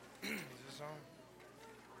on?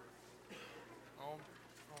 On? On.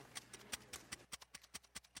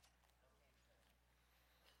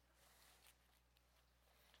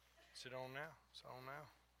 Is it on now? It's on now?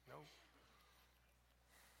 Nope.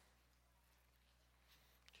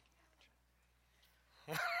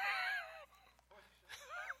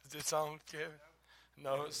 Is this on, Kevin?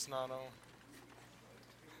 No, it's not on.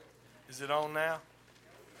 Is it on now?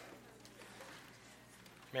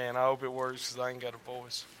 Man, I hope it works because I ain't got a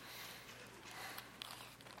voice.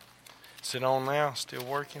 Is it on now? Still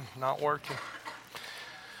working? Not working?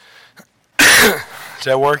 Is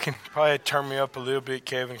that working? Probably had to turn me up a little bit,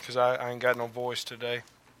 Kevin, because I ain't got no voice today.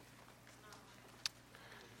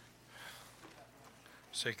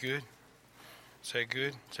 Is that good? Is that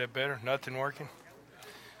good? Is that better? Nothing working?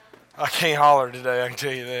 I can't holler today, I can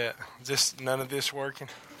tell you that. None of this working?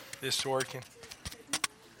 This working?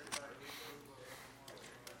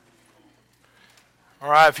 All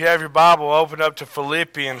right, if you have your Bible, open up to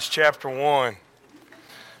Philippians chapter 1.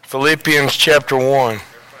 Philippians chapter 1.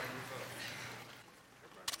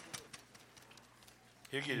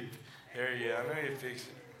 He'll get it. There you go. I know he'll fix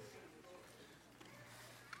it.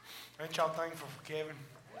 Ain't y'all thankful for Kevin?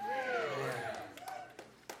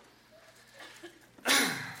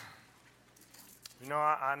 You know,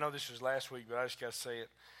 I know this was last week, but I just got to say it.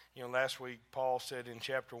 You know, last week Paul said in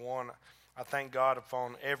chapter 1, I thank God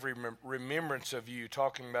upon every remembrance of you,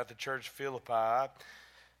 talking about the church of Philippi. I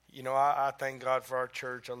thank God for our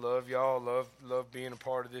church. I love y'all. Love being a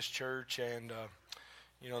part of this church, and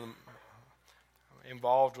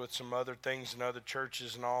involved with some other things in other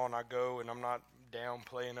churches and all. And I go, and I'm not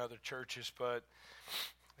downplaying other churches, but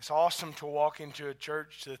it's awesome to walk into a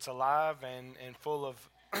church that's alive and full of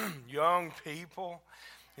young people.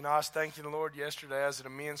 You know, I was thanking the Lord yesterday. I was at a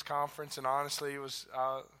men's conference, and honestly, I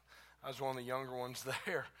was one of the younger ones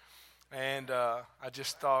there. And I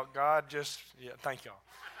just thought, God, thank y'all.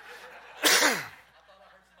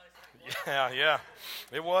 Yeah,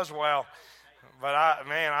 it was wow. But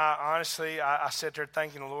I honestly sat there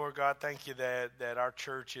thanking the Lord. God, thank you that our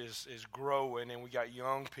church is growing, and we got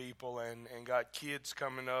young people and got kids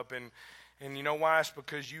coming up. And you know why? It's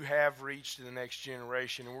because you have reached the next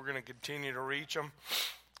generation, and we're going to continue to reach them.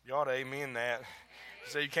 You ought to amen that.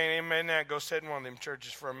 So you can't amen that, go sit in one of them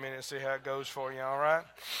churches for a minute and see how it goes for you, all right?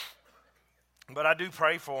 But I do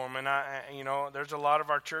pray for them, and there's a lot of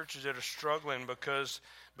our churches that are struggling because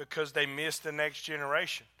they miss the next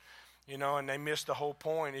generation, and they miss the whole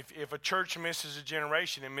point. If a church misses a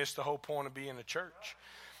generation, it missed the whole point of being a church.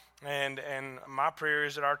 And my prayer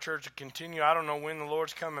is that our church will continue. I don't know when the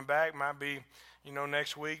Lord's coming back. Might be,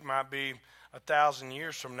 next week, might be 1,000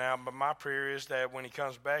 years from now. But my prayer is that when he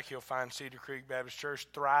comes back, he'll find Cedar Creek Baptist Church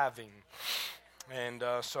thriving. And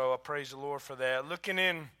so I praise the Lord for that. Looking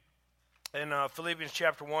in Philippians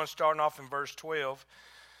chapter 1, starting off in verse 12.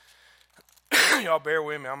 Y'all bear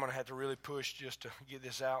with me. I'm going to have to really push just to get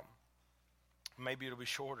this out. Maybe it'll be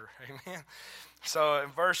shorter. Amen. So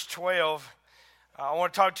in verse 12, I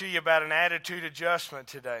want to talk to you about an attitude adjustment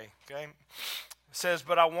today. Okay. It says,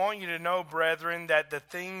 but I want you to know, brethren, that the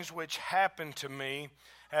things which happened to me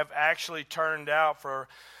have actually turned out for,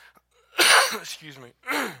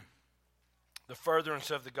 the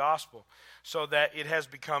furtherance of the gospel, so that it has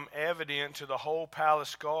become evident to the whole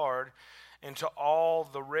palace guard and to all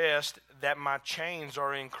the rest that my chains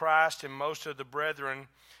are in Christ, and most of the brethren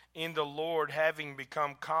in the Lord, having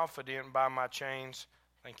become confident by my chains,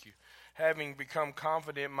 having become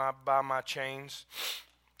confident by my chains,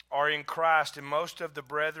 are in Christ, and most of the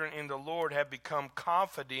brethren in the Lord have become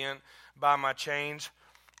confident by my chains,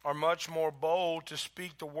 are much more bold to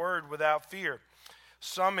speak the word without fear.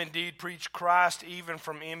 Some indeed preach Christ even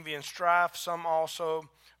from envy and strife, some also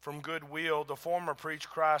from goodwill. The former preach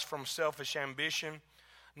Christ from selfish ambition,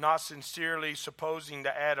 not sincerely supposing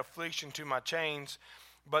to add affliction to my chains,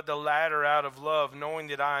 but the latter out of love, knowing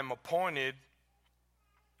that I am appointed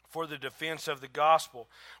for the defense of the gospel.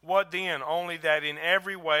 What then? Only that in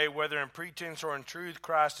every way, whether in pretense or in truth,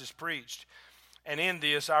 Christ is preached. And in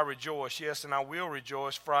this I rejoice. Yes, and I will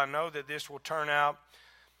rejoice, for I know that this will turn out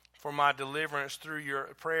for my deliverance through your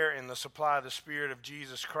prayer and the supply of the Spirit of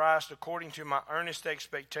Jesus Christ, according to my earnest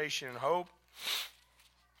expectation and hope,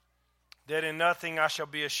 that in nothing I shall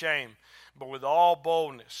be ashamed, but with all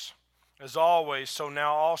boldness, as always, so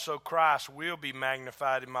now also Christ will be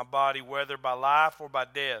magnified in my body, whether by life or by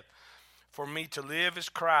death. For me to live is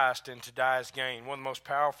Christ, and to die is gain. One of the most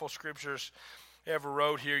powerful scriptures ever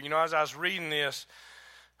wrote here. As I was reading this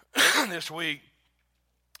this week,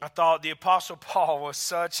 I thought the Apostle Paul was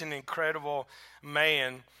such an incredible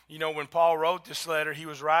man. You know, when Paul wrote this letter, he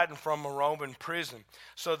was writing from a Roman prison.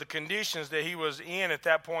 So the conditions that he was in at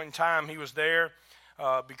that point in time, he was there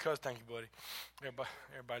because, thank you, buddy.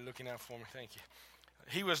 Everybody looking out for me, thank you.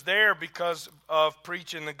 He was there because of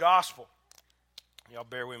preaching the gospel. Y'all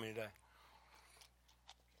bear with me today.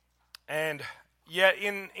 And yet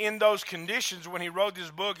in those conditions, when he wrote this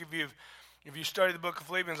book, if you study the book of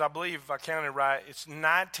Philippians, I believe, if I counted right, it's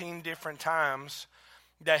 19 different times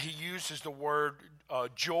that he uses the word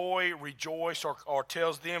joy, rejoice, or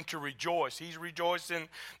tells them to rejoice. He's rejoicing,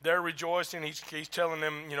 they're rejoicing. He's telling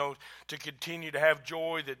them, you know, to continue to have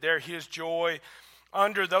joy, that they're his joy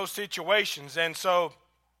under those situations. And so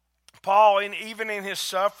Paul, even in his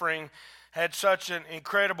suffering, had such an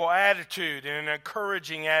incredible attitude and an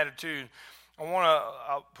encouraging attitude.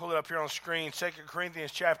 I'll pull it up here on the screen, 2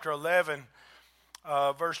 Corinthians chapter 11,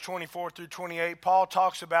 verse 24 through 28. Paul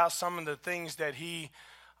talks about some of the things that he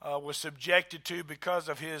was subjected to because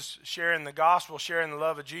of his sharing the gospel, sharing the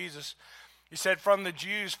love of Jesus. He said, from the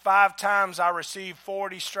Jews, 5 times I received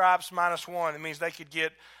 40 stripes minus 1. It means they could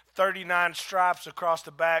get 39 stripes across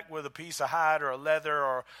the back with a piece of hide or a leather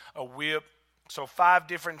or a whip. So 5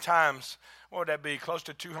 different times. What would that be? Close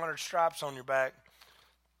to 200 stripes on your back.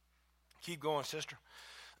 Keep going, sister.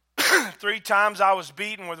 3 times I was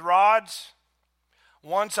beaten with rods.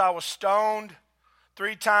 Once I was stoned.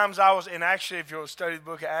 3 times I was, and actually if you'll study the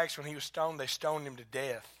book of Acts, when he was stoned, they stoned him to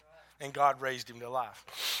death. And God raised him to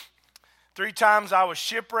life. 3 times I was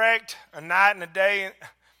shipwrecked. A night and a day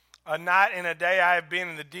I have been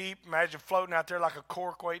in the deep. Imagine floating out there like a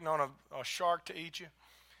cork waiting on a shark to eat you.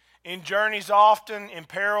 In journeys often, in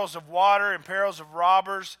perils of water, in perils of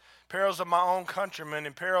robbers, perils of my own countrymen,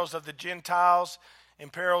 in perils of the Gentiles, in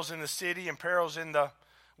perils in the city, in perils in the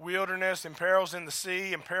wilderness, in perils in the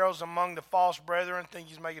sea, in perils among the false brethren. I think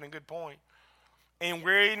he's making a good point. In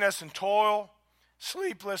weariness and toil,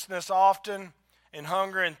 sleeplessness often, in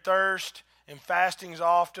hunger and thirst, in fastings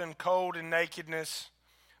often, cold and nakedness,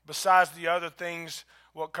 besides the other things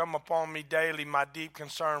what come upon me daily, my deep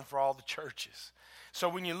concern for all the churches. So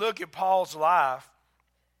when you look at Paul's life,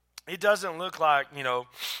 it doesn't look like, you know,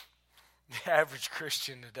 the average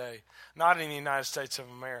Christian today. Not in the United States of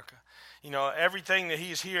America. You know, everything that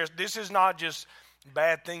he's here, this is not just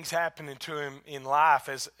bad things happening to him in life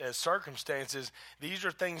as circumstances. These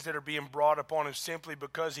are things that are being brought upon him simply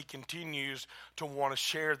because he continues to want to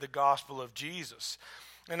share the gospel of Jesus.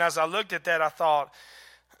 And as I looked at that, I thought,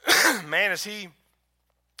 man, as he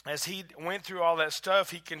went through all that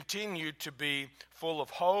stuff, he continued to be full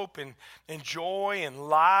of hope and joy and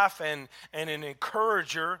life and an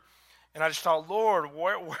encourager. And I just thought, Lord,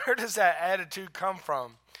 where does that attitude come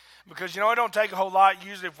from? Because, you know, it don't take a whole lot,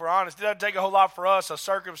 usually if we're honest, it doesn't take a whole lot for us, a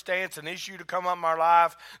circumstance, an issue to come up in our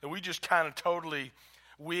life that we just kind of totally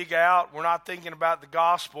wig out. We're not thinking about the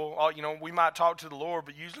gospel. You know, we might talk to the Lord,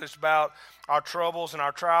 but usually it's about our troubles and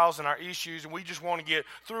our trials and our issues, and we just want to get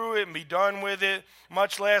through it and be done with it,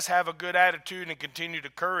 much less have a good attitude and continue to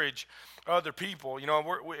encourage other people. You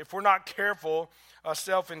know, if we're not careful, us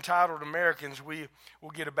self-entitled Americans, we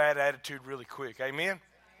will get a bad attitude really quick. Amen?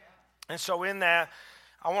 And so in that,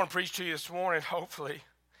 I want to preach to you this morning, hopefully,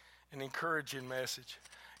 an encouraging message.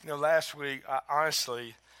 You know, last week, I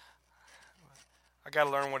got to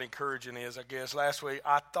learn what encouraging is, I guess. I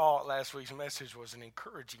thought last week's message was an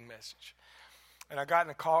encouraging message. And I got in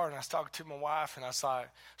the car, and I was talking to my wife, and I was like,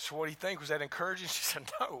 so what do you think? Was that encouraging? She said,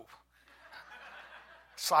 no.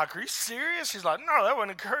 It's like, are you serious? She's like, no, that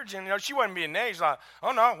wasn't encouraging. You know, she wasn't being negative. She's like,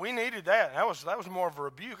 oh, no, we needed that. That was more of a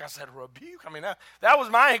rebuke. I said, a rebuke? I mean, that was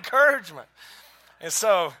my encouragement. And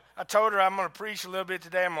so I told her I'm going to preach a little bit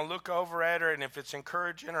today. I'm going to look over at her, and if it's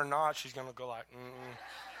encouraging or not, she's going to go like,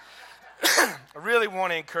 I really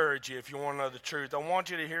want to encourage you if you want to know the truth. I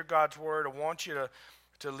want you to hear God's word. I want you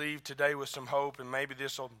to leave today with some hope, and maybe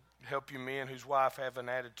this will help you men whose wife have an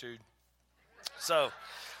attitude. So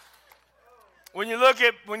when you look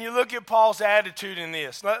at Paul's attitude in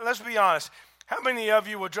this, let's be honest. How many of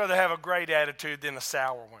you would rather have a great attitude than a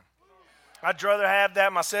sour one? I'd rather have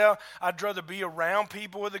that myself. I'd rather be around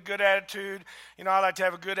people with a good attitude. You know, I like to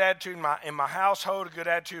have a good attitude in my household, a good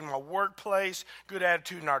attitude in my workplace, good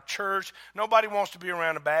attitude in our church. Nobody wants to be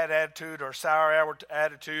around a bad attitude or a sour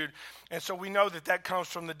attitude. And so we know that comes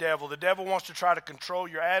from the devil. The devil wants to try to control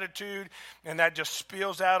your attitude, and that just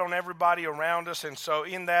spills out on everybody around us. And so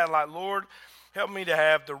in that, like, Lord, help me to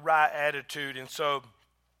have the right attitude. And so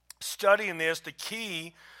studying this, the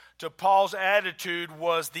key to Paul's attitude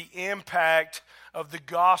was the impact of the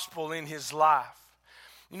gospel in his life.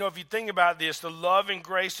 You know, if you think about this, the love and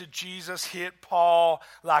grace of Jesus hit Paul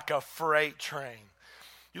like a freight train.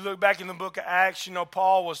 You look back in the book of Acts, you know,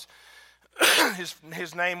 Paul was,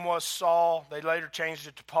 his name was Saul. They later changed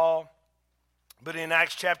it to Paul. But in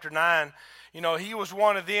Acts chapter 9, you know, he was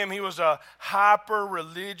one of them. He was a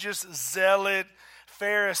hyper-religious, zealot,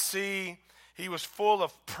 Pharisee. He was full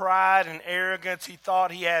of pride and arrogance. He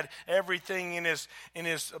thought he had everything in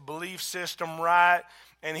his belief system right.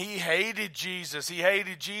 And he hated Jesus. He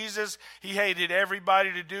hated Jesus. He hated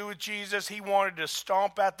everybody to do with Jesus. He wanted to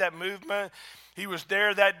stomp out that movement. He was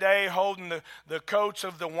there that day holding the coats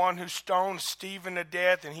of the one who stoned Stephen to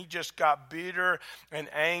death, and he just got bitter and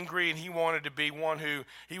angry, and he wanted to be one who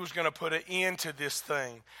he was going to put an end to this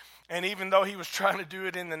thing. And even though he was trying to do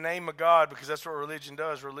it in the name of God, because that's what religion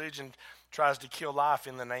does, religion tries to kill life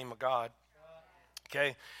in the name of God.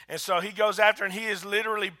 Okay, and so he goes after, and he is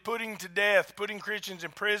literally putting to death, putting Christians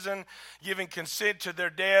in prison, giving consent to their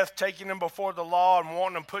death, taking them before the law and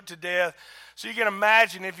wanting them put to death. So you can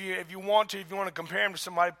imagine if you want to compare him to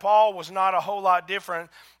somebody, Paul was not a whole lot different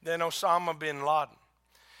than Osama bin Laden.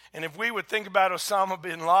 And if we would think about Osama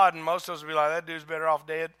bin Laden, most of us would be like, that dude's better off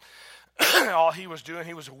dead. All he was doing,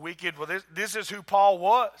 he was wicked. Well, this is who Paul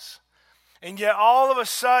was. And yet all of a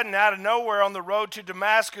sudden, out of nowhere on the road to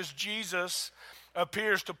Damascus, Jesus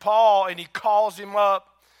appears to Paul, and he calls him up.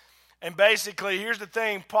 And basically, here's the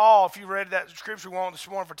thing, Paul, if you read that scripture we won't this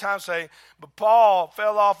morning for time's sake, but Paul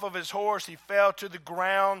fell off of his horse. He fell to the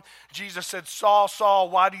ground. Jesus said, Saul, Saul,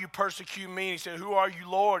 why do you persecute me? And he said, who are you,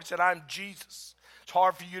 Lord? He said, I'm Jesus. It's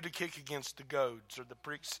hard for you to kick against the goads or the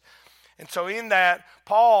pricks. And so in that,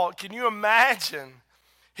 Paul, can you imagine?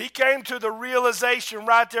 He came to the realization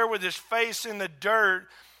right there with his face in the dirt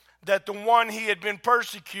that the one he had been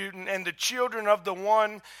persecuting and the children of the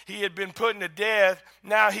one he had been putting to death,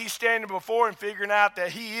 now he's standing before him figuring out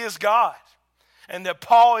that he is God and that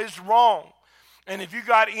Paul is wrong. And if you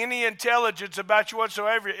got any intelligence about you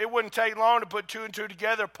whatsoever, it wouldn't take long to put two and two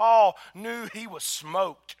together. Paul knew he was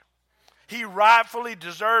smoked. He rightfully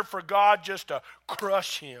deserved for God just to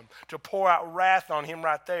crush him, to pour out wrath on him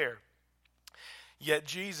right there. Yet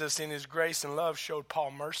Jesus, in his grace and love, showed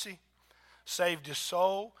Paul mercy, saved his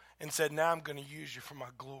soul, and said, now I'm going to use you for my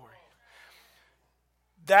glory.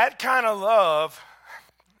 That kind of love,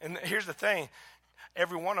 and here's the thing,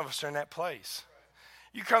 every one of us are in that place.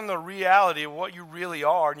 You come to the reality of what you really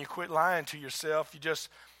are, and you quit lying to yourself. You just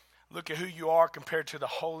look at who you are compared to the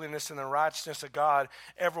holiness and the righteousness of God.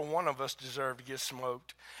 Every one of us deserve to get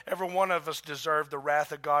smoked. Every one of us deserve the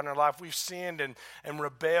wrath of God in our life. We've sinned and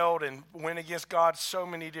rebelled and went against God so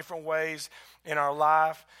many different ways in our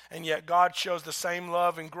life. And yet God shows the same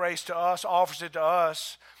love and grace to us, offers it to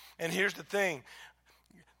us. And here's the thing.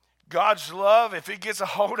 God's love, if it gets a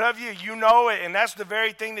hold of you, you know it. And that's the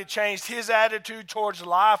very thing that changed his attitude towards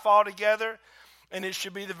life altogether. And it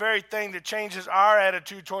should be the very thing that changes our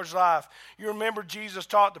attitude towards life. You remember Jesus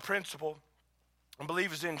taught the principle, I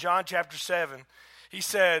believe it's in John chapter 7. He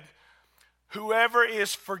said, whoever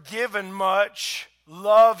is forgiven much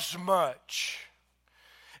loves much.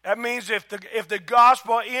 That means if the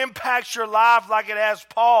gospel impacts your life like it has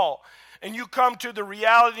Paul, and you come to the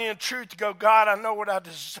reality and truth to go, God, I know what I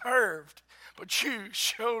deserved, but you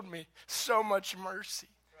showed me so much mercy.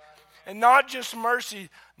 And not just mercy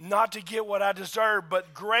not to get what I deserve,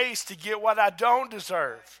 but grace to get what I don't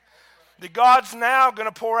deserve. That God's now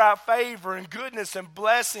going to pour out favor and goodness and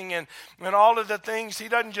blessing and all of the things he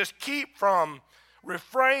doesn't just keep from,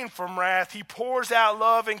 refrain from wrath. He pours out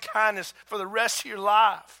love and kindness for the rest of your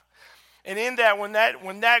life. And in that, when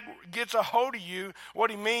that gets a hold of you, what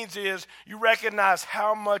he means is you recognize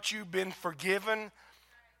how much you've been forgiven.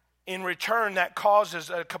 In return, that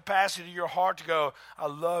causes a capacity in your heart to go, I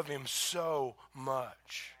love him so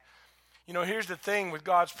much. You know, here's the thing with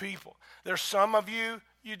God's people. There's some of you,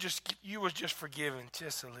 you was just forgiven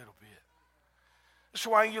just a little bit. That's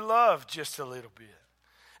why you love just a little bit.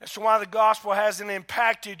 That's why the gospel hasn't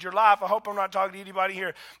impacted your life. I hope I'm not talking to anybody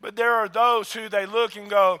here. But there are those who they look and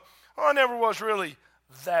go, oh, I never was really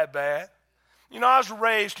that bad. You know, I was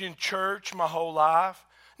raised in church my whole life.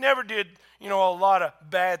 Never did, a lot of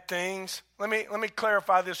bad things. Let me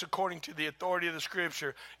clarify this according to the authority of the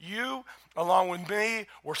Scripture. You, along with me,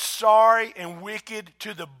 were sorry and wicked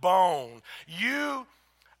to the bone. You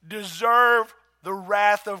deserve the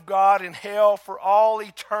wrath of God in hell for all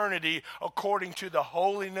eternity according to the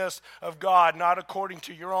holiness of God, not according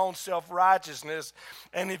to your own self-righteousness.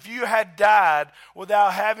 And if you had died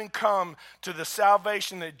without having come to the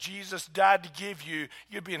salvation that Jesus died to give you,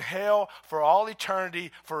 you'd be in hell for all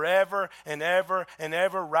eternity, forever and ever and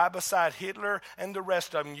ever, right beside Hitler and the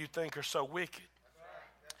rest of them you think are so wicked.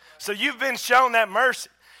 So you've been shown that mercy.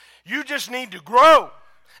 You just need to grow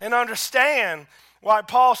and understand Like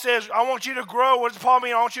Paul says, I want you to grow. What does Paul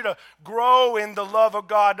mean? I want you to grow in the love of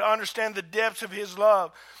God, to understand the depths of his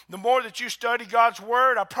love. The more that you study God's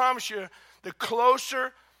word, I promise you, the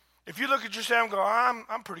closer. If you look at yourself and go, I'm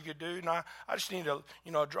a pretty good dude, and I just need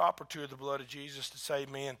a drop or two of the blood of Jesus to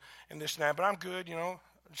save me and this and that, but I'm good, I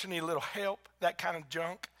just need a little help, that kind of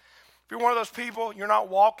junk. If you're one of those people, you're not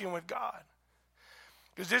walking with God.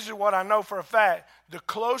 Because this is what I know for a fact. The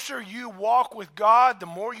closer you walk with God, the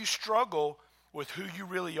more you struggle with who you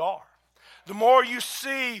really are. The more you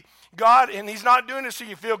see God, and he's not doing it so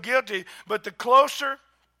you feel guilty, but the closer,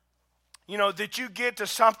 that you get to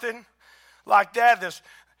something like that,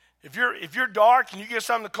 if you're dark and you get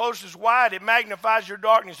something the closest wide, it magnifies your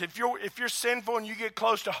darkness. If you're sinful and you get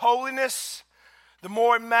close to holiness, the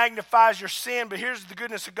more it magnifies your sin. But here's the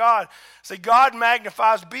goodness of God. See, God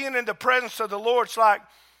magnifies being in the presence of the Lord. It's like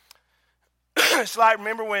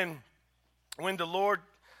remember when the Lord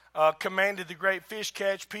commanded the great fish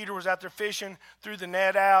catch. Peter was out there fishing, threw the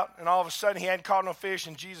net out, and all of a sudden he hadn't caught no fish,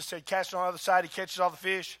 and Jesus said, cast it on the other side. He catches all the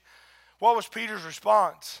fish. What was Peter's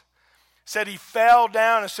response? Said he fell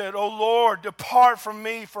down and said, "Oh Lord, depart from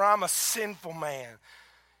me, for I'm a sinful man."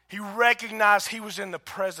 He recognized he was in the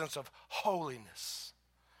presence of holiness.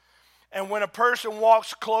 And when a person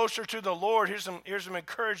walks closer to the Lord, here's some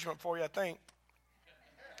encouragement for you, I think.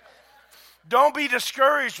 Don't be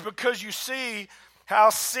discouraged because you see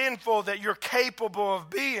how sinful that you're capable of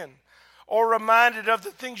being, or reminded of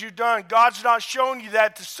the things you've done. God's not showing you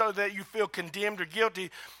that so that you feel condemned or guilty.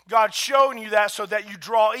 God's showing you that so that you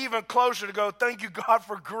draw even closer to go, thank you, God,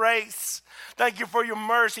 for grace. Thank you for your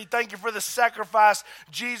mercy. Thank you for the sacrifice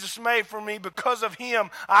Jesus made for me. Because of him,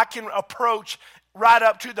 I can approach right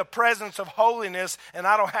up to the presence of holiness, and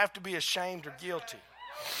I don't have to be ashamed or guilty.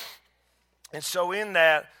 And so in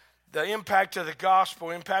that, the impact of the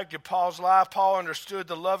gospel impacted Paul's life. Paul understood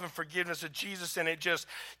the love and forgiveness of Jesus, and it just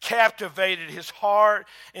captivated his heart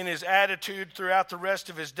and his attitude throughout the rest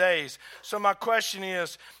of his days. So my question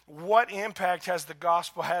is, what impact has the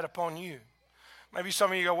gospel had upon you? Maybe some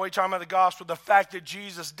of you go, what are you talking about the gospel? The fact that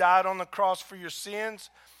Jesus died on the cross for your sins,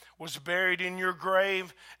 was buried in your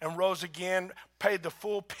grave, and rose again, paid the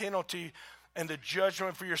full penalty and the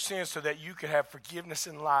judgment for your sins so that you could have forgiveness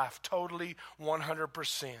in life, totally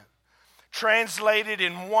 100%. Translated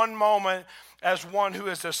in one moment as one who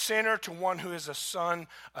is a sinner to one who is a son,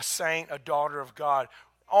 a saint, a daughter of God,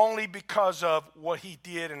 only because of what he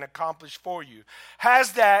did and accomplished for you.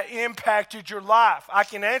 Has that impacted your life? I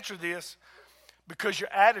can answer this because your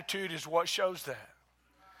attitude is what shows that.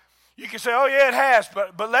 You can say, oh yeah, it has,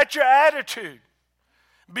 but let your attitude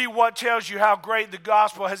be what tells you how great the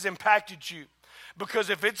gospel has impacted you. Because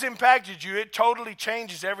if it's impacted you, it totally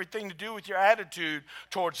changes everything to do with your attitude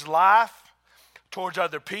towards life, towards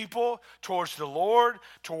other people, towards the Lord,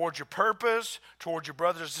 towards your purpose, towards your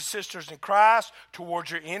brothers and sisters in Christ,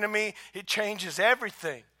 towards your enemy. It changes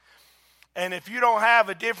everything. And if you don't have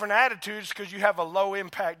a different attitude, it's because you have a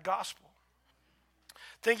low-impact gospel.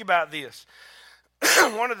 Think about this.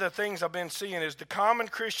 One of the things I've been seeing is the common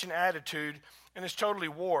Christian attitude, and it's totally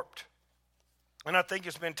warped. And I think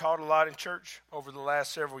it's been taught a lot in church over the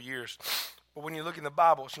last several years. But when you look in the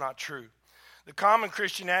Bible, it's not true. The common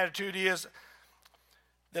Christian attitude is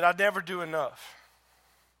that I never do enough.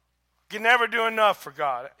 I can never do enough for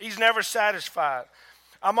God. He's never satisfied.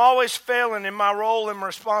 I'm always failing in my role and my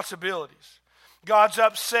responsibilities. God's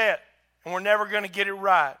upset, and we're never going to get it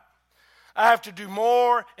right. I have to do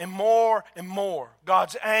more and more and more.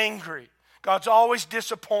 God's angry. God's always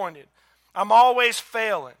disappointed. I'm always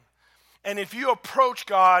failing. And if you approach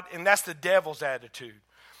God, and that's the devil's attitude,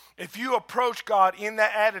 if you approach God in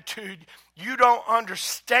that attitude, you don't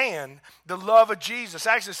understand the love of Jesus.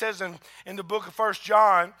 Actually, it says in the book of 1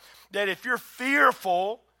 John that if you're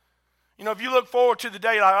fearful, if you look forward to the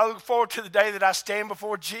day, like I look forward to the day that I stand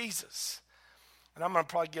before Jesus. And I'm going to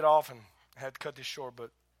probably get off and I have to cut this short,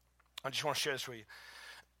 but I just want to share this with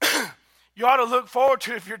you. You ought to look forward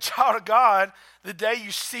to, if you're a child of God, the day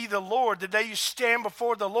you see the Lord, the day you stand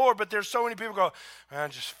before the Lord. But there's so many people go,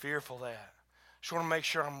 I'm just fearful of that. Just want to make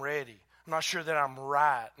sure I'm ready. I'm not sure that I'm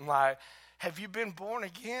right. I'm like, have you been born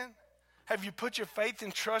again? Have you put your faith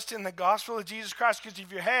and trust in the gospel of Jesus Christ? Because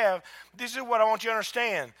if you have, this is what I want you to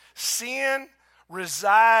understand. Sin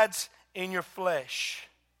resides in your flesh.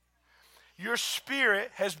 Your spirit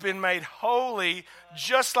has been made holy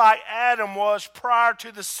just like Adam was prior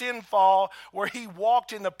to the sin fall, where he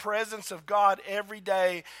walked in the presence of God every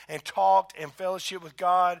day and talked and fellowship with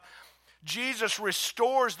God. Jesus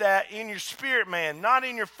restores that in your spirit, man, not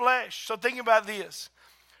in your flesh. So think about this.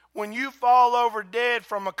 When you fall over dead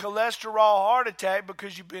from a cholesterol heart attack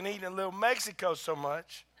because you've been eating Little Mexico so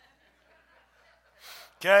much,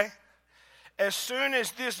 Okay? As soon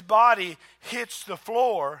as this body hits the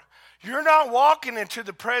floor, you're not walking into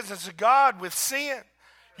the presence of God with sin.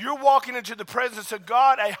 You're walking into the presence of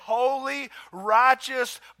God, a holy,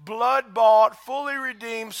 righteous, blood-bought, fully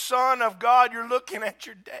redeemed Son of God. You're looking at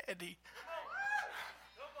your daddy.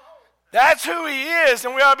 That's who he is.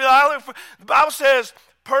 And we ought to be like, the Bible says,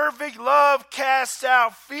 perfect love casts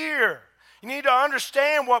out fear. You need to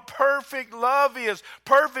understand what perfect love is.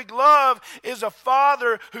 Perfect love is a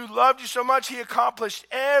father who loved you so much he accomplished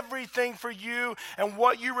everything for you, and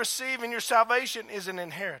what you receive in your salvation is an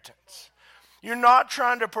inheritance. You're not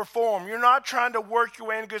trying to perform. You're not trying to work your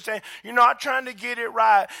way into good standing. You're not trying to get it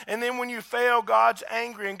right. And then when you fail, God's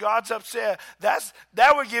angry and God's upset.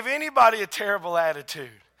 That would give anybody a terrible attitude.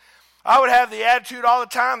 I would have the attitude all the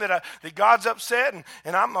time that God's upset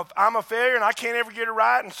and I'm a failure and I can't ever get it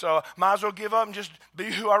right, and so I might as well give up and just be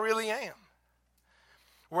who I really am.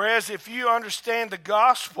 Whereas if you understand the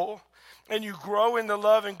gospel and you grow in the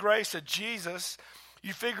love and grace of Jesus,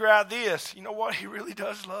 you figure out this. You know what? He really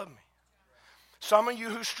does love me. Some of you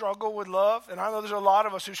who struggle with love, and I know there's a lot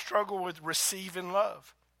of us who struggle with receiving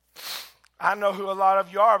love. I know who a lot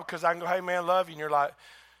of you are, because I can go, hey man, love you, and you're like,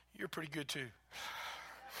 you're pretty good too.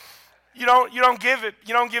 You don't give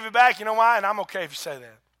it back. You know why? And I'm okay if you say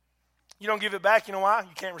that. You don't give it back. You know why?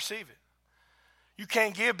 You can't receive it. You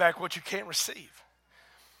can't give back what you can't receive.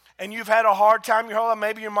 And you've had a hard time your whole life.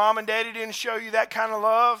 Maybe your mom and daddy didn't show you that kind of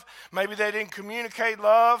love. Maybe they didn't communicate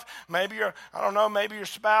love. Maybe maybe your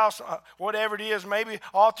spouse, whatever it is, maybe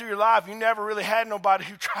all through your life you never really had nobody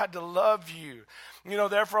who tried to love you. You know,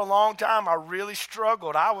 there for a long time I really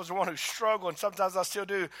struggled. I was the one who struggled, and sometimes I still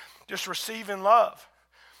do, just receiving love.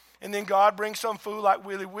 And then God brings some fool like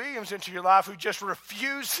Willie Williams into your life who just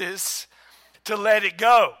refuses to let it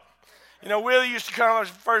go. You know, Willie used to come when I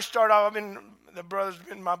first started off. The brother's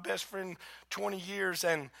been my best friend 20 years,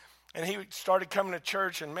 and he started coming to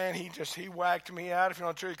church, and man, he whacked me out, if you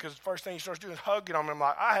know the truth, because the first thing he starts doing is hugging on me. I'm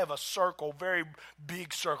like, I have a circle, very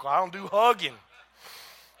big circle. I don't do hugging.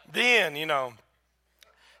 Then,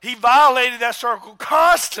 he violated that circle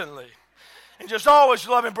constantly. And just always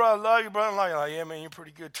loving, brother, love you, brother. I'm like, yeah, man, you're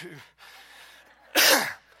pretty good too.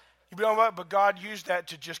 But God used that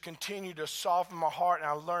to just continue to soften my heart, and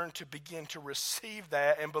I learned to begin to receive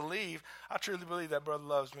that and believe. I truly believe that brother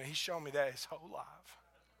loves me. He's shown me that his whole life.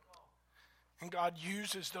 And God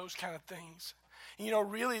uses those kind of things.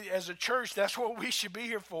 And really, as a church, that's what we should be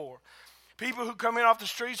here for. People who come in off the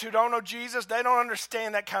streets who don't know Jesus, they don't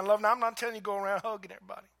understand that kind of love. Now, I'm not telling you to go around hugging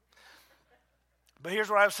everybody. But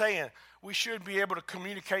here's what I'm saying. We should be able to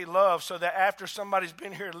communicate love so that after somebody's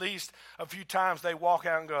been here at least a few times, they walk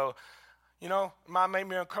out and go, it might make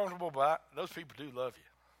me uncomfortable, but those people do love you.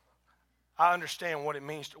 I understand what it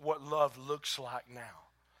means, what love looks like now.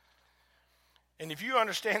 And if you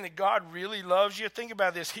understand that God really loves you, think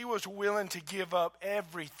about this. He was willing to give up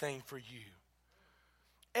everything for you.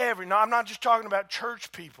 Now, I'm not just talking about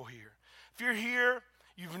church people here. If you're here,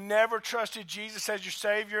 you've never trusted Jesus as your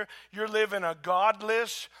Savior, you're living a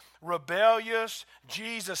godless, rebellious,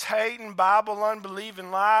 Jesus-hating,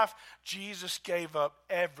 Bible-unbelieving life, Jesus gave up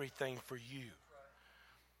everything for you.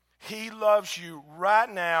 He loves you right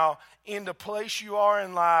now in the place you are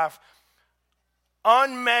in life,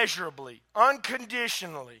 unmeasurably,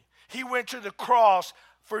 unconditionally. He went to the cross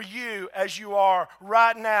for you as you are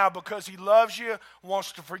right now because he loves you,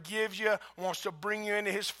 wants to forgive you, wants to bring you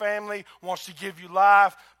into his family, wants to give you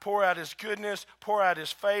life, pour out his goodness, pour out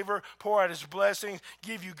his favor, pour out his blessings,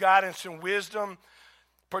 give you guidance and wisdom,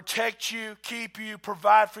 protect you, keep you,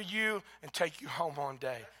 provide for you, and take you home one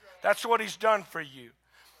day. That's what he's done for you.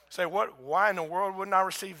 Say, why in the world wouldn't I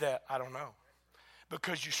receive that? I don't know.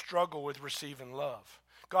 Because you struggle with receiving love.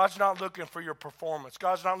 God's not looking for your performance.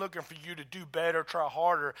 God's not looking for you to do better, try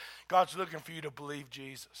harder. God's looking for you to believe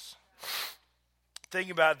Jesus. Think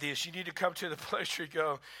about this. You need to come to the place where you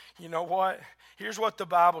go, you know what? Here's what the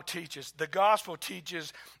Bible teaches. The gospel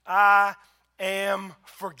teaches, I am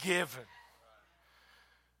forgiven.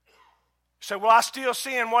 You say, well, I still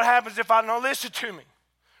sin. What happens if I don't listen to me?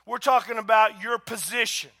 We're talking about your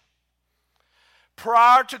position.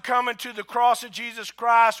 Prior to coming to the cross of Jesus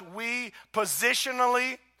Christ, we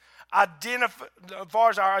positionally identify, as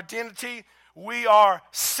far as our identity, we are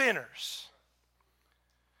sinners.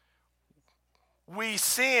 We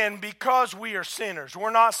sin because we are sinners.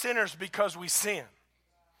 We're not sinners because we sin.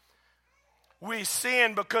 We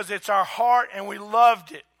sin because it's our heart and we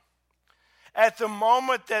loved it. At the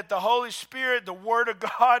moment that the Holy Spirit, the Word of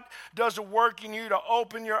God, does a work in you to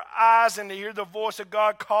open your eyes and to hear the voice of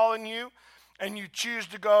God calling you, and you choose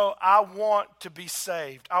to go, I want to be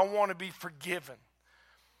saved. I want to be forgiven.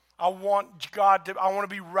 I want to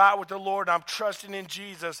be right with the Lord. I'm trusting in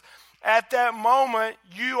Jesus. At that moment,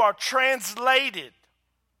 you are translated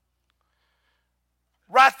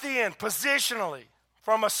right then, positionally,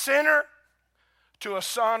 from a sinner to a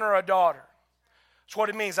son or a daughter. That's what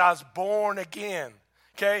it means. I was born again.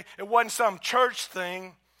 Okay? It wasn't some church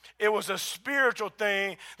thing. It was a spiritual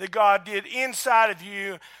thing that God did inside of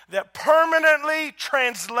you that permanently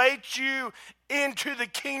translates you into the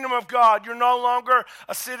kingdom of God. You're no longer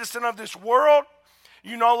a citizen of this world.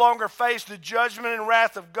 You no longer face the judgment and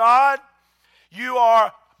wrath of God. You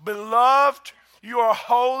are beloved. You are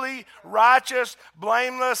holy, righteous,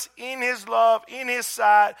 blameless in His love, in His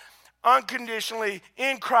sight, unconditionally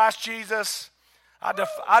in Christ Jesus.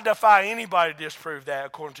 I defy anybody to disprove that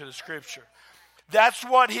according to the Scripture. That's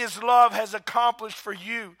what His love has accomplished for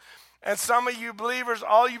you. And some of you believers,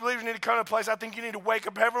 all you believers need to come to a place, I think you need to wake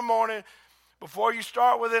up every morning before you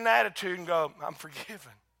start with an attitude and go, I'm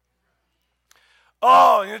forgiven.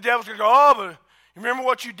 Oh, and the devil's going to go, oh, but you remember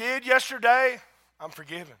what you did yesterday? I'm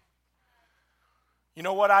forgiven. You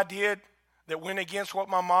know what I did that went against what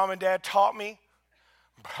my mom and dad taught me?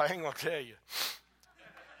 I ain't going to tell you.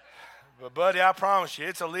 But, buddy, I promise you,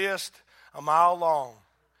 it's a list a mile long.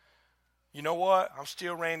 You know what? I'm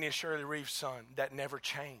still Randy and Shirley Reeves' son. That never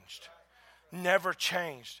changed. Never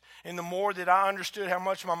changed. And the more that I understood how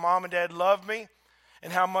much my mom and dad loved me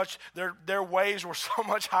and how much their ways were so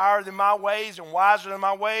much higher than my ways and wiser than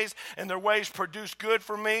my ways, and their ways produced good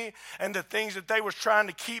for me, and the things that they was trying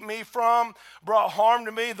to keep me from brought harm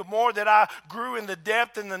to me, the more that I grew in the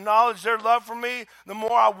depth and the knowledge of their love for me, the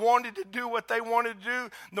more I wanted to do what they wanted to do,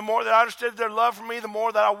 the more that I understood their love for me, the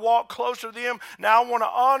more that I walked closer to them. Now I want to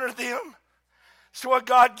honor them. It's what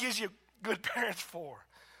God gives you good parents for,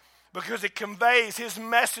 because it conveys His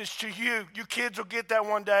message to you. You kids will get that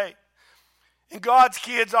one day. And God's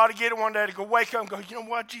kids ought to get it one day to go wake up and go, you know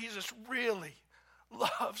what? Jesus really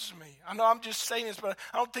loves me. I know I'm just saying this, but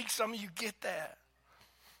I don't think some of you get that.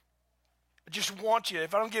 I just want you,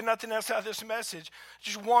 if I don't get nothing else out of this message, I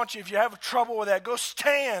just want you, if you have trouble with that, go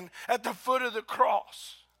stand at the foot of the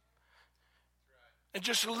cross and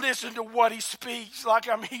just listen to what He speaks, like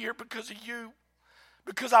I'm here because of you.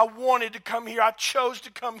 Because I wanted to come here. I chose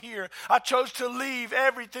to come here. I chose to leave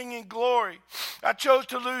everything in glory. I chose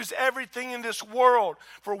to lose everything in this world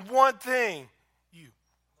for one thing, you.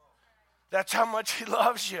 That's how much He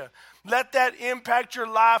loves you. Let that impact your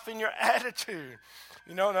life and your attitude.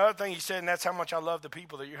 You know, another thing He said, and that's how much I love the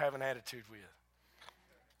people that you have an attitude with.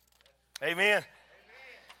 Amen.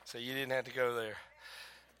 So you didn't have to go there.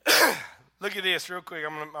 Look at this real quick.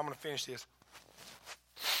 I'm gonna finish this.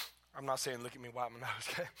 I'm not saying look at me wipe my nose,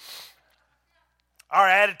 okay? Our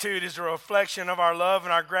attitude is a reflection of our love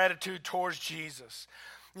and our gratitude towards Jesus.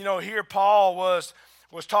 You know, here Paul was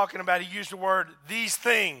talking about, he used the word, these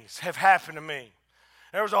things have happened to me.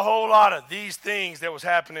 There was a whole lot of these things that was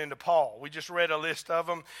happening to Paul. We just read a list of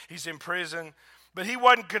them. He's in prison. But he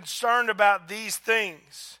wasn't concerned about these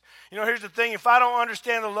things. You know, here's the thing. If I don't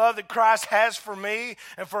understand the love that Christ has for me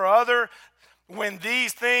and for others, when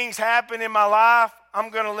these things happen in my life, I'm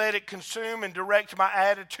going to let it consume and direct my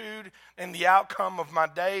attitude and the outcome of my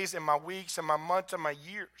days and my weeks and my months and my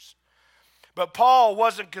years. But Paul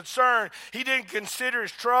wasn't concerned. He didn't consider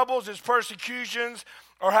his troubles, his persecutions,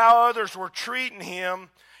 or how others were treating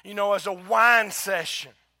him, you know, as a whine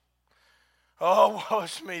session. Oh, woe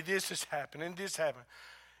is me, this has happened and this happened.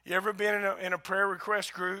 You ever been in a prayer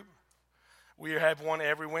request group? We have one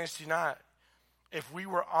every Wednesday night. If we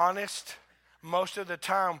were honest, most of the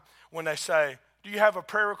time when they say, do you have a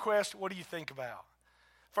prayer request? What do you think about?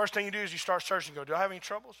 First thing you do is you start searching. Go, do I have any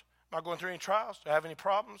troubles? Am I going through any trials? Do I have any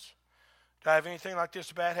problems? Do I have anything like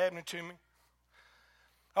this bad happening to me?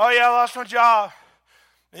 Oh, yeah, I lost my job.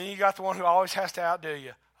 Then you got the one who always has to outdo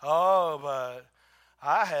you. Oh, but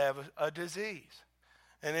I have a disease.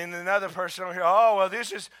 And then another person over here, oh, well,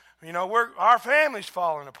 this is, you know, our family's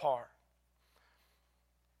falling apart.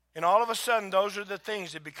 And all of a sudden, those are the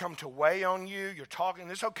things that become to weigh on you. You're talking.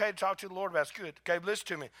 It's okay to talk to the Lord about. It's good. Okay, listen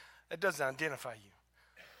to me. That doesn't identify you.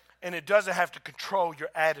 And it doesn't have to control your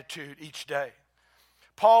attitude each day.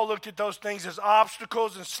 Paul looked at those things as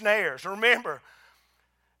obstacles and snares. Remember,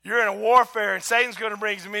 you're in a warfare, and Satan's going to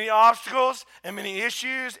bring as many obstacles and many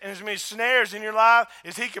issues and as many snares in your life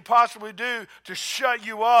as he could possibly do to shut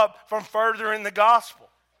you up from furthering the gospel.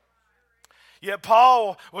 Yet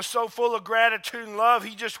Paul was so full of gratitude and love,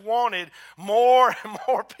 he just wanted more and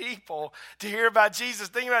more people to hear about Jesus.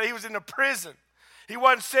 Think about it, he was in a prison. He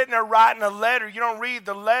wasn't sitting there writing a letter. You don't read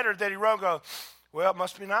the letter that he wrote and go, well, it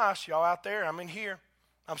must be nice. Y'all out there, I'm in here.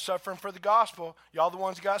 I'm suffering for the gospel. Y'all the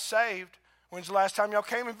ones that got saved. When's the last time y'all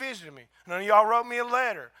came and visited me? None of y'all wrote me a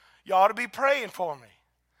letter. Y'all ought to be praying for me.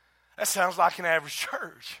 That sounds like an average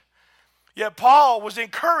church. Yet Paul was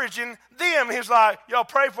encouraging them. He was like, y'all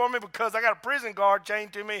pray for me because I got a prison guard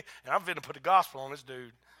chained to me, and I'm finna put the gospel on this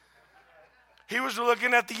dude. He was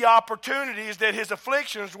looking at the opportunities that his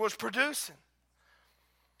afflictions was producing.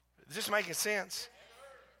 Is this making sense?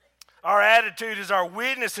 Our attitude is our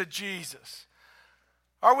witness of Jesus.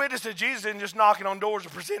 Our witness of Jesus isn't just knocking on doors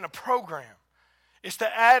and presenting a program. It's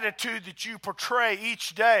the attitude that you portray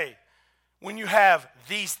each day when you have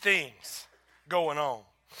these things going on.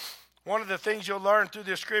 One of the things you'll learn through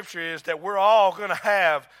this scripture is that we're all going to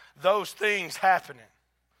have those things happening.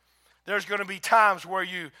 There's going to be times where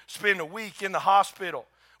you spend a week in the hospital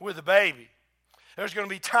with a baby. There's going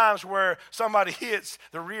to be times where somebody hits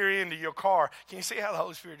the rear end of your car. Can you see how the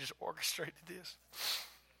Holy Spirit just orchestrated this?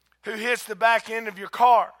 Who hits the back end of your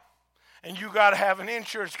car, and you got to have an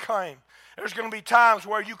insurance claim. There's going to be times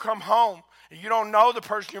where you come home and you don't know the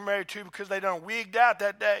person you're married to because they done wigged out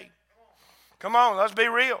that day. Come on, let's be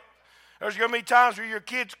real. There's going to be times where your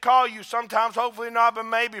kids call you, sometimes hopefully not, but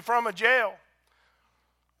maybe from a jail.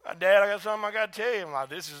 Dad, I got something I got to tell you. I'm like,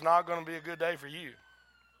 this is not going to be a good day for you.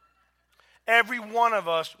 Every one of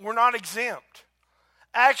us, we're not exempt.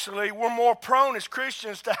 Actually, we're more prone as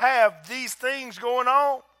Christians to have these things going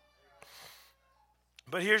on.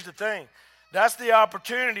 But here's the thing. That's the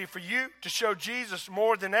opportunity for you to show Jesus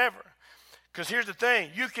more than ever. Because here's the thing.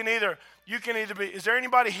 You can either be, is there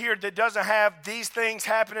anybody here that doesn't have these things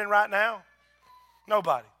happening right now?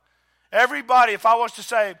 Nobody. Everybody, if I was to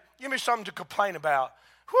say, give me something to complain about,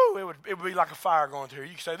 it would be like a fire going through.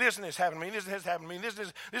 You could say, this and this happened to me, this and this happened to me, this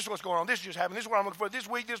is what's going on, this just happened, this is what I'm looking for, this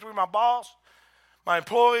week my boss, my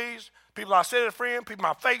employees, people I said a friend, people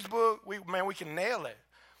on Facebook, we can nail it.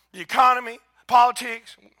 The economy,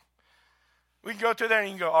 politics, we can go through there and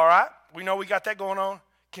you can go, all right, we know we got that going on.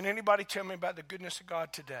 Can anybody tell me about the goodness of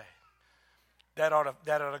God today? That ought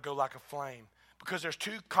to go like a flame. Because there's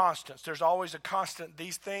two constants. There's always a constant,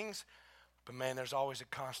 these things, but man, there's always a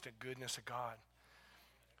constant goodness of God.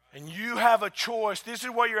 And you have a choice. This is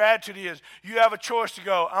what your attitude is. You have a choice to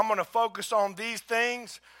go, I'm going to focus on these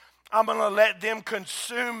things. I'm going to let them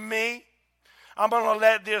consume me. I'm going to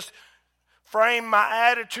let this frame my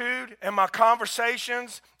attitude and my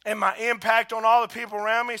conversations and my impact on all the people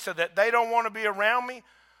around me so that they don't want to be around me.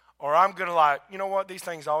 Or I'm going to you know what? These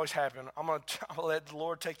things always happen. I'm going to let the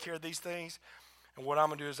Lord take care of these things. And what I'm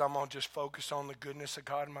going to do is I'm going to just focus on the goodness of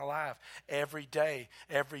God in my life every day,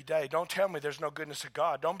 every day. Don't tell me there's no goodness of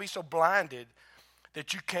God. Don't be so blinded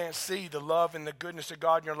that you can't see the love and the goodness of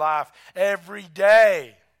God in your life every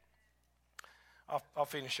day. I'll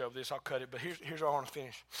finish up this. I'll cut it. But here's what I want to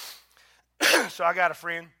finish. So I got a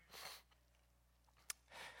friend.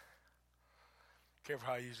 Careful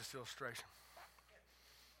how I use this illustration.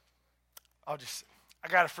 I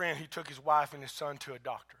got a friend who took his wife and his son to a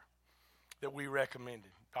doctor that we recommended,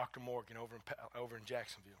 Dr. Morgan over in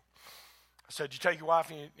Jacksonville. I said, you take your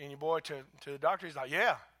wife and your boy to the doctor? He's like,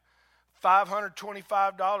 yeah.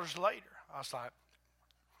 $525 later. I was like,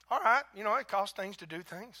 all right, it costs things to do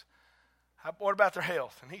things. What about their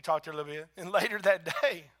health? And he talked to her a little bit. And later that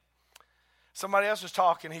day, somebody else was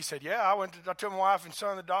talking. He said, yeah, I took my wife and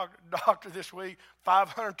son to the doctor this week,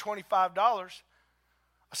 $525.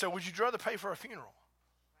 I said, would you rather pay for a funeral?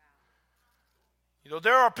 Wow.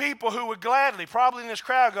 There are people who would gladly, probably in this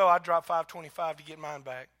crowd, go, I'd drop $525 to get mine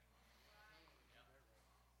back.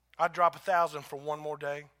 I'd drop $1,000 for one more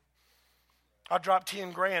day. I'd drop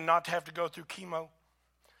 $10,000 not to have to go through chemo.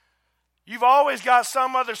 You've always got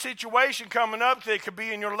some other situation coming up that could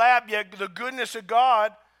be in your lap, yet the goodness of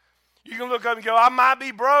God, you can look up and go, I might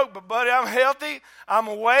be broke, but buddy, I'm healthy, I'm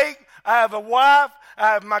awake, I have a wife,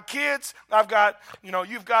 I have my kids, I've got,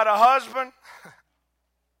 you've got a husband.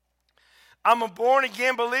 I'm a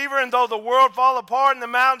born-again believer, and though the world fall apart and the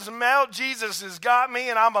mountains melt, Jesus has got me,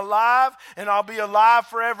 and I'm alive, and I'll be alive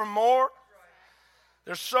forevermore.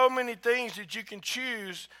 There's so many things that you can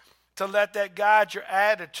choose to let that guide your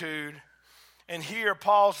attitude. And here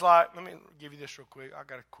Paul's like, let me give you this real quick. I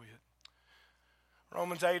got to quit.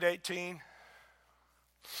 Romans 8:18.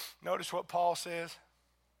 Notice what Paul says.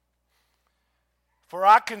 For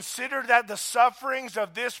I consider that the sufferings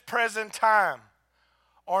of this present time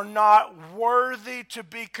are not worthy to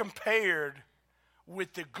be compared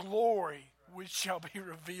with the glory which shall be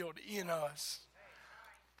revealed in us.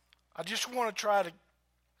 I just want to try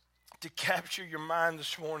to capture your mind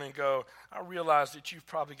this morning and go, I realize that you've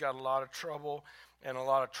probably got a lot of trouble and a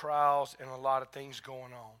lot of trials and a lot of things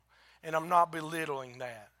going on. And I'm not belittling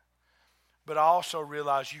that. But I also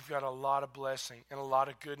realize you've got a lot of blessing and a lot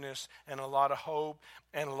of goodness and a lot of hope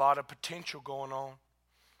and a lot of potential going on.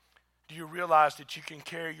 Do you realize that you can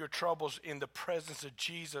carry your troubles in the presence of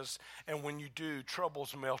Jesus, and when you do,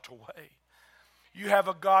 troubles melt away? You have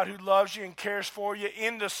a God who loves you and cares for you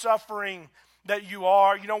in the suffering that you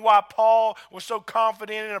are. You know why Paul was so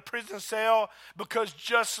confident in a prison cell? Because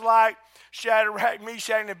just like Shadrach,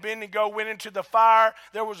 Meshach, and Abednego went into the fire,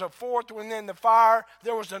 there was a fourth one in the fire.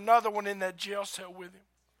 There was another one in that jail cell with him.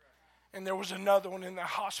 And there was another one in the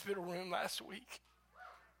hospital room last week.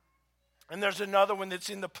 And there's another one that's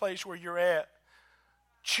in the place where you're at.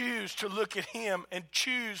 Choose to look at him and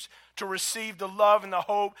choose to receive the love and the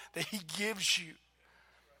hope that he gives you.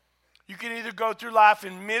 You can either go through life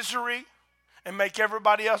in misery and make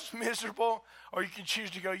everybody else miserable, or you can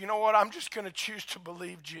choose to go, you know what, I'm just going to choose to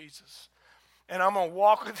believe Jesus. And I'm going to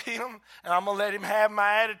walk with him, and I'm going to let him have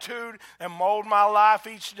my attitude and mold my life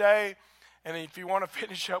each day. And if you want to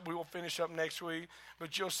finish up, we will finish up next week.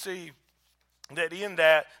 But you'll see that in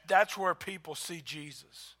that, that's where people see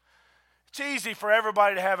Jesus. It's easy for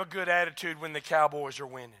everybody to have a good attitude when the Cowboys are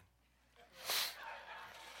winning.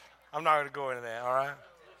 I'm not going to go into that, all right?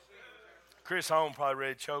 Chris Holmes probably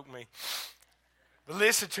ready to choke me. But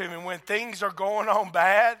listen to me, when things are going on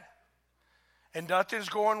bad and nothing's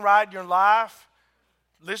going right in your life,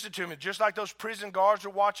 listen to me, just like those prison guards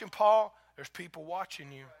are watching Paul, there's people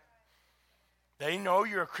watching you. They know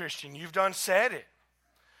you're a Christian. You've done said it.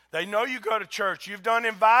 They know you go to church. You've done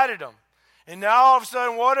invited them. And now all of a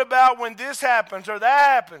sudden, what about when this happens or that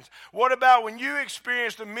happens? What about when you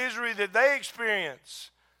experience the misery that they experience?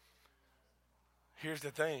 Here's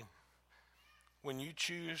the thing. When you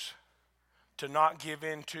choose to not give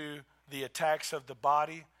in to the attacks of the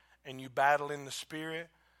body and you battle in the spirit,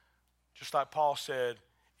 just like Paul said,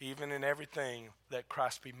 even in everything, let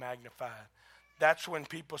Christ be magnified. That's when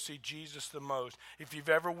people see Jesus the most. If you've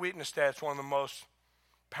ever witnessed that, it's one of the most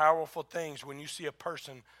powerful things when you see a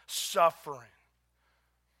person suffering.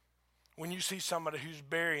 When you see somebody who's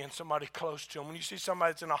burying somebody close to them. When you see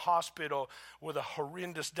somebody that's in a hospital with a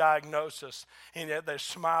horrendous diagnosis and yet they're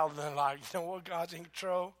smiling and like, you know what, God's in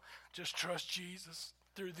control. Just trust Jesus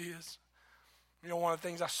through this. You know, one of the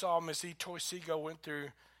things I saw, Miss E. Toysigo went through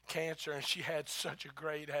cancer and she had such a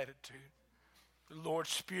great attitude. The Lord's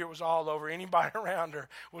Spirit was all over. Anybody around her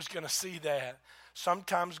was going to see that.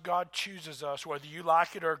 Sometimes God chooses us, whether you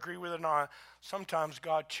like it or agree with it or not, sometimes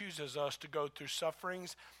God chooses us to go through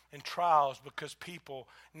sufferings and trials because people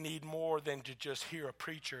need more than to just hear a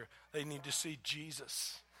preacher. They need to see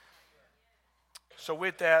Jesus. So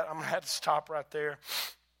with that, I'm going to have to stop right there.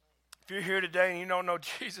 If you're here today and you don't know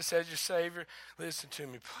Jesus as your Savior, listen to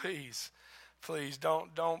me, please. Please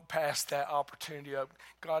don't pass that opportunity up.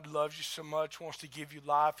 God loves you so much, wants to give you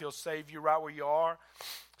life. He'll save you right where you are.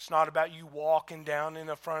 It's not about you walking down in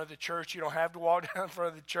the front of the church. You don't have to walk down in front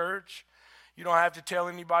of the church. You don't have to tell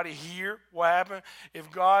anybody here what happened.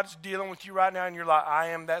 If God's dealing with you right now and you're like, I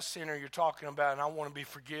am that sinner you're talking about and I want to be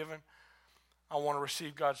forgiven. I want to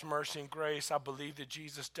receive God's mercy and grace. I believe that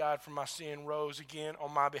Jesus died for my sin, rose again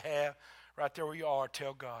on my behalf. Right there where you are,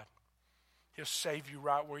 tell God. He'll save you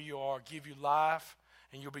right where you are, give you life,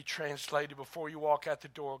 and you'll be translated. Before you walk out the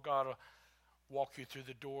door, God will walk you through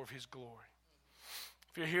the door of his glory.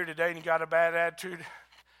 If you're here today and you got a bad attitude,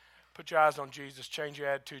 put your eyes on Jesus. Change your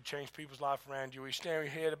attitude. Change people's life around you. Will you stand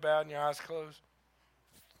with your head bowed and your eyes closed?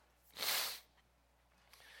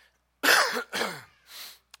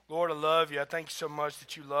 Lord, I love you. I thank you so much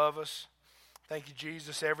that you love us. Thank you,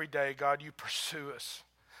 Jesus, every day. God, you pursue us.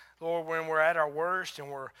 Lord, when we're at our worst and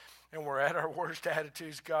we're at our worst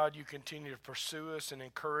attitudes, God, you continue to pursue us and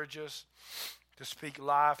encourage us to speak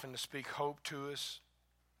life and to speak hope to us.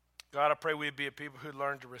 God, I pray we'd be a people who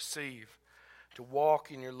learn to receive, to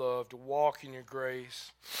walk in your love, to walk in your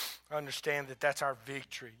grace. I understand that that's our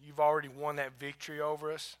victory. You've already won that victory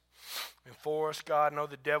over us and for us, God. I know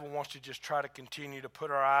the devil wants to just try to continue to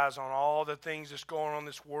put our eyes on all the things that's going on in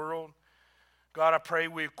this world. God, I pray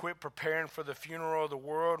we quit preparing for the funeral of the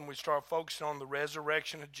world and we start focusing on the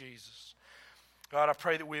resurrection of Jesus. God, I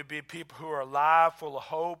pray that we'd be people who are alive, full of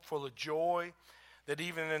hope, full of joy, that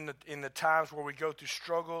even in the times where we go through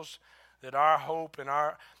struggles, that our hope and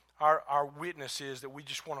our witness is that we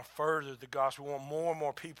just want to further the gospel. We want more and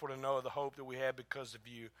more people to know the hope that we have because of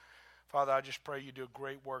you. Father, I just pray you do a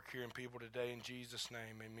great work here in people today. In Jesus'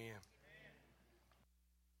 name, amen.